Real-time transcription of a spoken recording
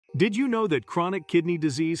Did you know that chronic kidney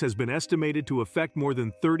disease has been estimated to affect more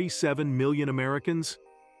than 37 million Americans?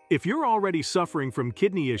 If you're already suffering from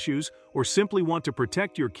kidney issues or simply want to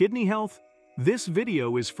protect your kidney health, this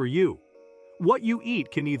video is for you. What you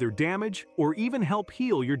eat can either damage or even help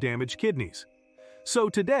heal your damaged kidneys. So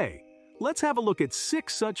today, let's have a look at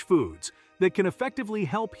 6 such foods that can effectively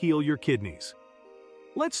help heal your kidneys.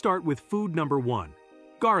 Let's start with food number 1,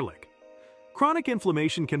 garlic. Chronic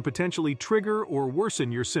inflammation can potentially trigger or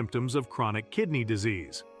worsen your symptoms of chronic kidney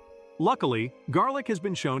disease. Luckily, garlic has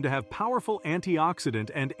been shown to have powerful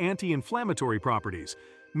antioxidant and anti-inflammatory properties,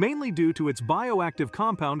 mainly due to its bioactive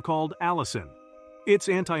compound called allicin. Its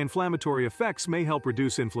anti-inflammatory effects may help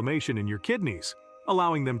reduce inflammation in your kidneys,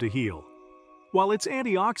 allowing them to heal, while its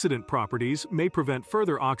antioxidant properties may prevent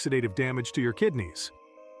further oxidative damage to your kidneys.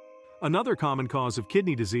 Another common cause of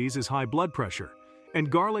kidney disease is high blood pressure, and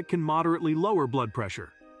garlic can moderately lower blood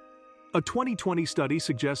pressure. A 2020 study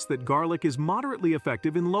suggests that garlic is moderately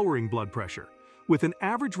effective in lowering blood pressure, with an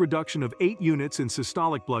average reduction of 8 units in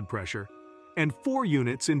systolic blood pressure and 4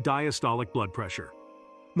 units in diastolic blood pressure.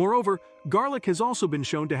 Moreover, garlic has also been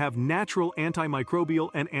shown to have natural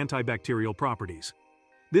antimicrobial and antibacterial properties.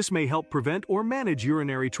 This may help prevent or manage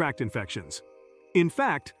urinary tract infections. In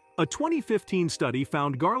fact, a 2015 study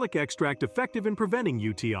found garlic extract effective in preventing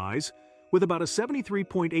UTIs, with about a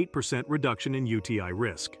 73.8% reduction in UTI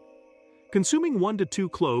risk. Consuming 1 to 2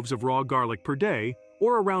 cloves of raw garlic per day,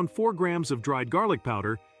 or around 4 grams of dried garlic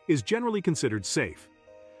powder, is generally considered safe.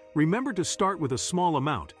 Remember to start with a small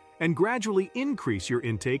amount and gradually increase your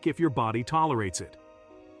intake if your body tolerates it.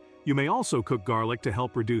 You may also cook garlic to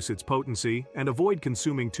help reduce its potency and avoid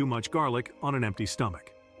consuming too much garlic on an empty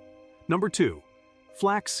stomach. Number 2.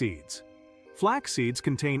 Flax seeds. Flax seeds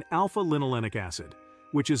contain alpha-linolenic acid,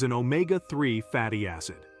 which is an omega-3 fatty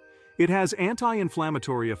acid. It has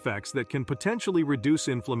anti-inflammatory effects that can potentially reduce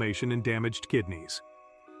inflammation in damaged kidneys.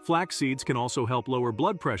 Flax seeds can also help lower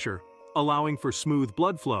blood pressure, allowing for smooth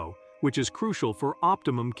blood flow, which is crucial for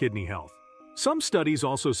optimum kidney health. Some studies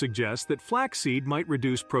also suggest that flaxseed might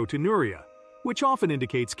reduce proteinuria, which often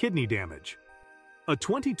indicates kidney damage. A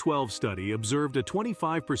 2012 study observed a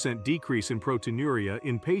 25% decrease in proteinuria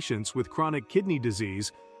in patients with chronic kidney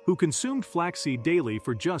disease who consumed flaxseed daily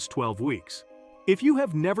for just 12 weeks. If you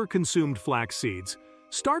have never consumed flax seeds,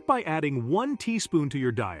 start by adding 1 teaspoon to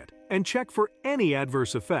your diet and check for any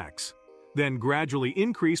adverse effects. Then gradually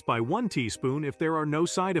increase by 1 teaspoon if there are no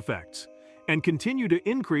side effects, and continue to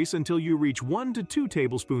increase until you reach 1 to 2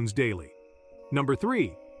 tablespoons daily. Number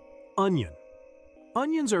 3. Onion.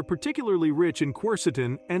 Onions are particularly rich in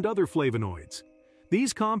quercetin and other flavonoids.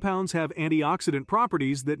 These compounds have antioxidant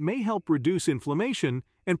properties that may help reduce inflammation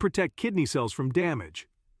and protect kidney cells from damage.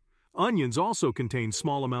 Onions also contain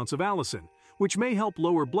small amounts of allicin, which may help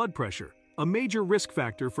lower blood pressure, a major risk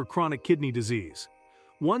factor for chronic kidney disease.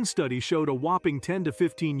 One study showed a whopping 10 to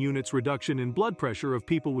 15 units reduction in blood pressure of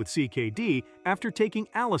people with CKD after taking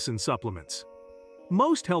allicin supplements.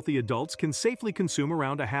 Most healthy adults can safely consume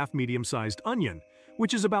around a half medium-sized onion,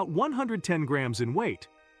 which is about 110 grams in weight.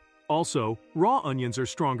 Also, raw onions are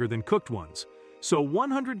stronger than cooked ones, so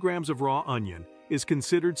 100 grams of raw onion is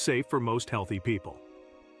considered safe for most healthy people.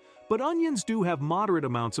 But onions do have moderate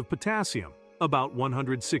amounts of potassium, about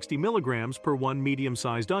 160 milligrams per 1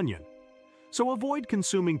 medium-sized onion. So avoid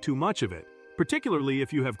consuming too much of it, particularly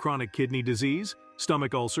if you have chronic kidney disease,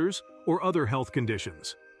 stomach ulcers, or other health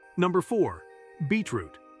conditions. Number 4.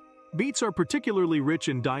 Beetroot. Beets are particularly rich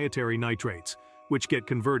in dietary nitrates, which get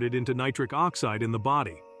converted into nitric oxide in the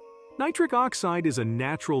body. Nitric oxide is a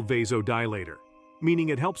natural vasodilator, meaning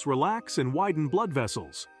it helps relax and widen blood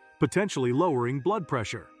vessels, potentially lowering blood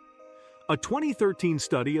pressure. A 2013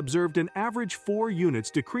 study observed an average 4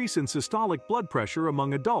 units decrease in systolic blood pressure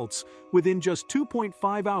among adults within just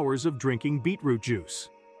 2.5 hours of drinking beetroot juice.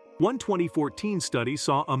 One 2014 study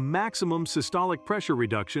saw a maximum systolic pressure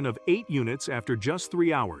reduction of 8 units after just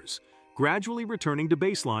 3 hours, gradually returning to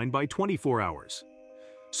baseline by 24 hours.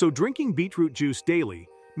 So drinking beetroot juice daily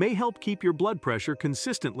may help keep your blood pressure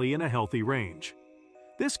consistently in a healthy range.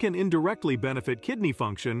 This can indirectly benefit kidney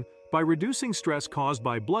function by reducing stress caused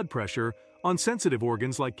by blood pressure on sensitive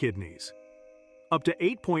organs like kidneys. Up to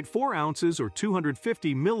 8.4 ounces or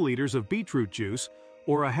 250 milliliters of beetroot juice,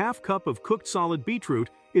 or a half cup of cooked solid beetroot,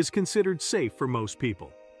 is considered safe for most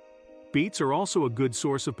people. Beets are also a good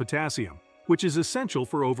source of potassium, which is essential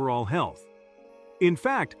for overall health. In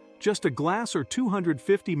fact, just a glass or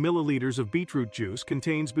 250 milliliters of beetroot juice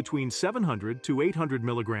contains between 700 to 800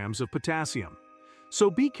 milligrams of potassium. So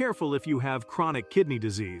be careful if you have chronic kidney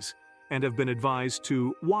disease and have been advised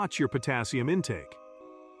to watch your potassium intake.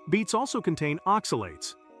 Beets also contain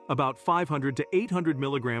oxalates, about 500 to 800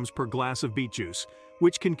 milligrams per glass of beet juice,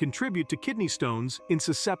 which can contribute to kidney stones in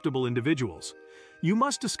susceptible individuals. You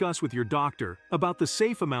must discuss with your doctor about the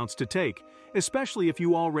safe amounts to take, especially if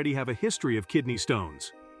you already have a history of kidney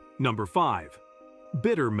stones. Number 5.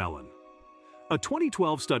 Bitter melon. A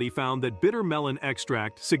 2012 study found that bitter melon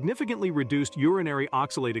extract significantly reduced urinary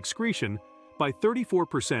oxalate excretion by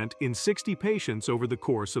 34% in 60 patients over the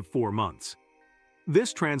course of 4 months.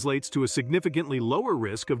 This translates to a significantly lower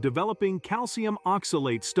risk of developing calcium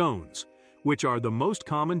oxalate stones, which are the most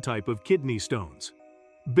common type of kidney stones.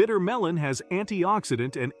 Bitter melon has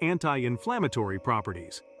antioxidant and anti-inflammatory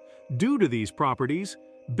properties. Due to these properties,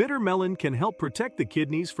 bitter melon can help protect the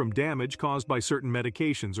kidneys from damage caused by certain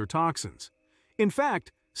medications or toxins. In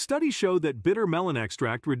fact, studies show that bitter melon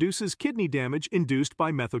extract reduces kidney damage induced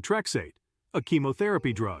by methotrexate, a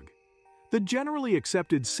chemotherapy drug. The generally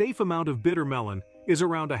accepted safe amount of bitter melon is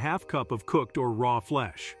around a half cup of cooked or raw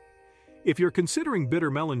flesh. If you're considering bitter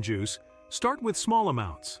melon juice, start with small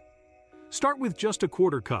amounts. Start with just a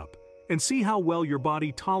quarter cup and see how well your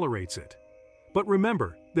body tolerates it. But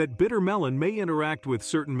remember that bitter melon may interact with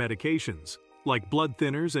certain medications, like blood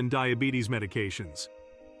thinners and diabetes medications.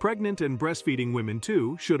 Pregnant and breastfeeding women,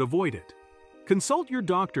 too, should avoid it. Consult your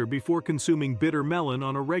doctor before consuming bitter melon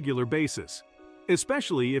on a regular basis,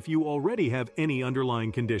 especially if you already have any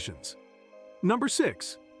underlying conditions. Number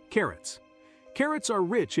 6. Carrots. Carrots are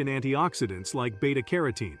rich in antioxidants like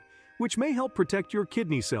beta-carotene, which may help protect your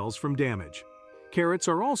kidney cells from damage. Carrots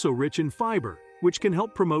are also rich in fiber, which can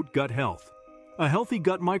help promote gut health. A healthy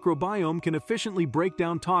gut microbiome can efficiently break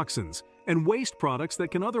down toxins and waste products that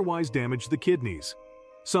can otherwise damage the kidneys.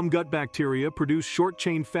 Some gut bacteria produce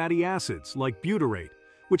short-chain fatty acids like butyrate,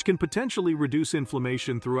 which can potentially reduce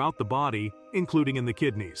inflammation throughout the body, including in the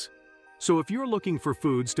kidneys. So if you're looking for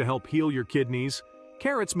foods to help heal your kidneys,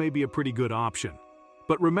 carrots may be a pretty good option.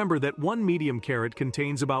 But remember that one medium carrot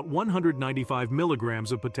contains about 195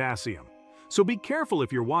 milligrams of potassium. So be careful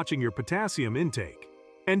if you're watching your potassium intake.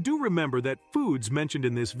 And do remember that foods mentioned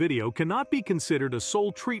in this video cannot be considered a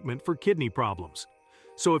sole treatment for kidney problems.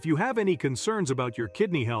 So if you have any concerns about your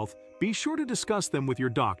kidney health, be sure to discuss them with your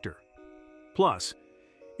doctor. Plus,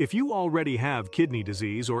 if you already have kidney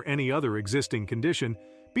disease or any other existing condition,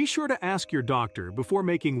 be sure to ask your doctor before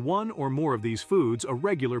making one or more of these foods a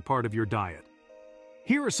regular part of your diet.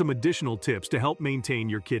 Here are some additional tips to help maintain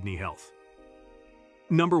your kidney health.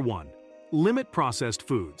 Number 1. Limit processed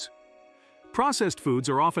foods. Processed foods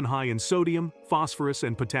are often high in sodium, phosphorus,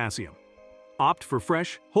 and potassium. Opt for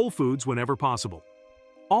fresh, whole foods whenever possible.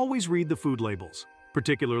 Always read the food labels,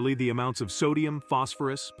 particularly the amounts of sodium,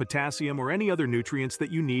 phosphorus, potassium, or any other nutrients that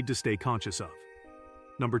you need to stay conscious of.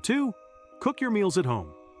 Number 2. Cook your meals at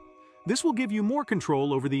home. This will give you more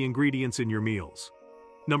control over the ingredients in your meals.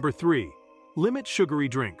 Number 3. Limit sugary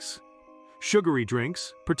drinks. Sugary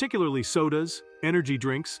drinks, particularly sodas, energy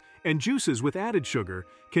drinks, and juices with added sugar,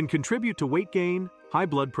 can contribute to weight gain, high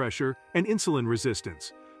blood pressure, and insulin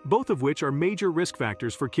resistance, both of which are major risk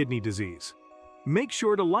factors for kidney disease. Make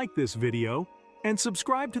sure to like this video and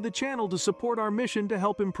subscribe to the channel to support our mission to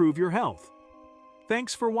help improve your health.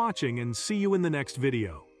 Thanks for watching and see you in the next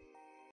video.